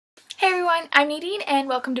Hey everyone, I'm Nadine and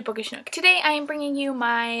welcome to Bookish Nook. Today I am bringing you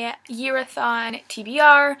my AYearathon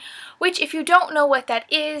TBR, which if you don't know what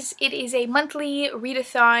that is, it is a monthly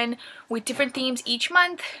readathon with different themes each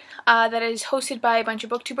month that is hosted by a bunch of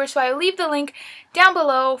booktubers. So I will leave the link down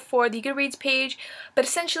below for the Goodreads page, but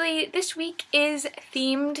essentially this week is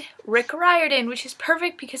themed Rick Riordan, which is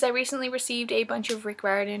perfect because I recently received a bunch of Rick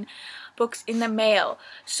Riordan books in the mail.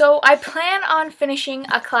 So I plan on finishing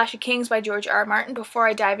A Clash of Kings by George R. R. Martin before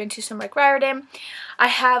I dive into some Rick Riordan. I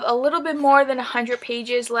have a little bit more than 100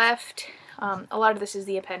 pages left. A lot of this is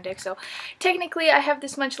the appendix, so technically I have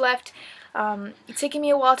this much left. It's taking me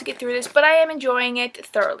a while to get through this, but I am enjoying it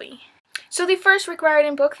thoroughly. So the first Rick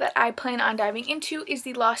Riordan book that I plan on diving into is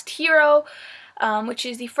The Lost Hero, which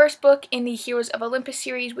is the first book in the Heroes of Olympus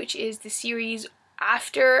series, which is the series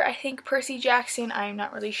after, I think, Percy Jackson. I'm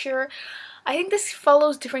not really sure. I think this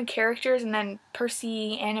follows different characters, and then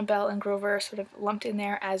Percy, Annabelle, and Grover are sort of lumped in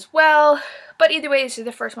there as well. But either way, this is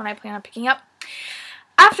the first one I plan on picking up.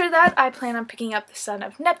 After that, I plan on picking up The Son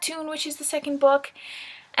of Neptune, which is the second book.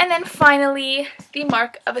 And then finally, The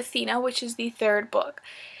Mark of Athena, which is the third book.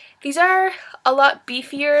 These are a lot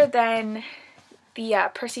beefier than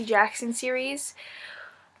the Percy Jackson series,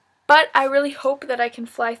 but I really hope that I can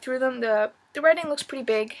fly through them. The writing looks pretty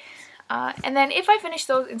big. And then if I finish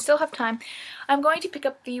those and still have time, I'm going to pick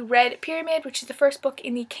up The Red Pyramid, which is the first book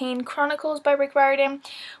in the Kane Chronicles by Rick Riordan,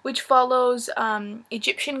 which follows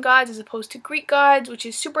Egyptian gods as opposed to Greek gods, which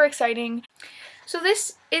is super exciting. So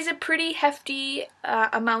this is a pretty hefty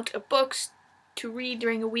amount of books to read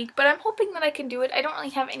during a week, but I'm hoping that I can do it. I don't really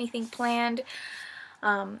have anything planned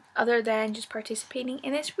other than just participating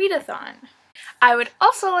in this readathon. I would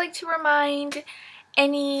also like to remind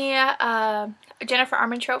any Jennifer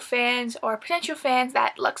Armentrout fans or potential fans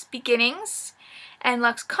that Lux Beginnings and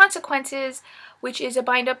Lux Consequences, which is a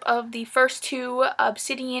bind-up of the first two,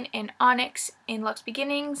 Obsidian and Onyx in Lux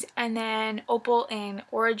Beginnings, and then Opal and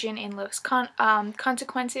Origin in Lux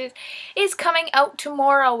Consequences, is coming out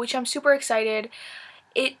tomorrow, which I'm super excited.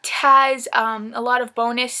 It has a lot of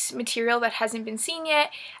bonus material that hasn't been seen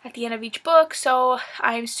yet at the end of each book, so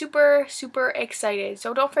I'm super, super excited.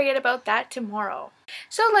 So don't forget about that tomorrow.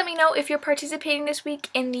 So let me know if you're participating this week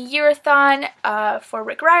in the AYearathon for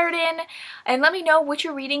Rick Riordan, and let me know what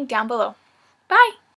you're reading down below. Bye!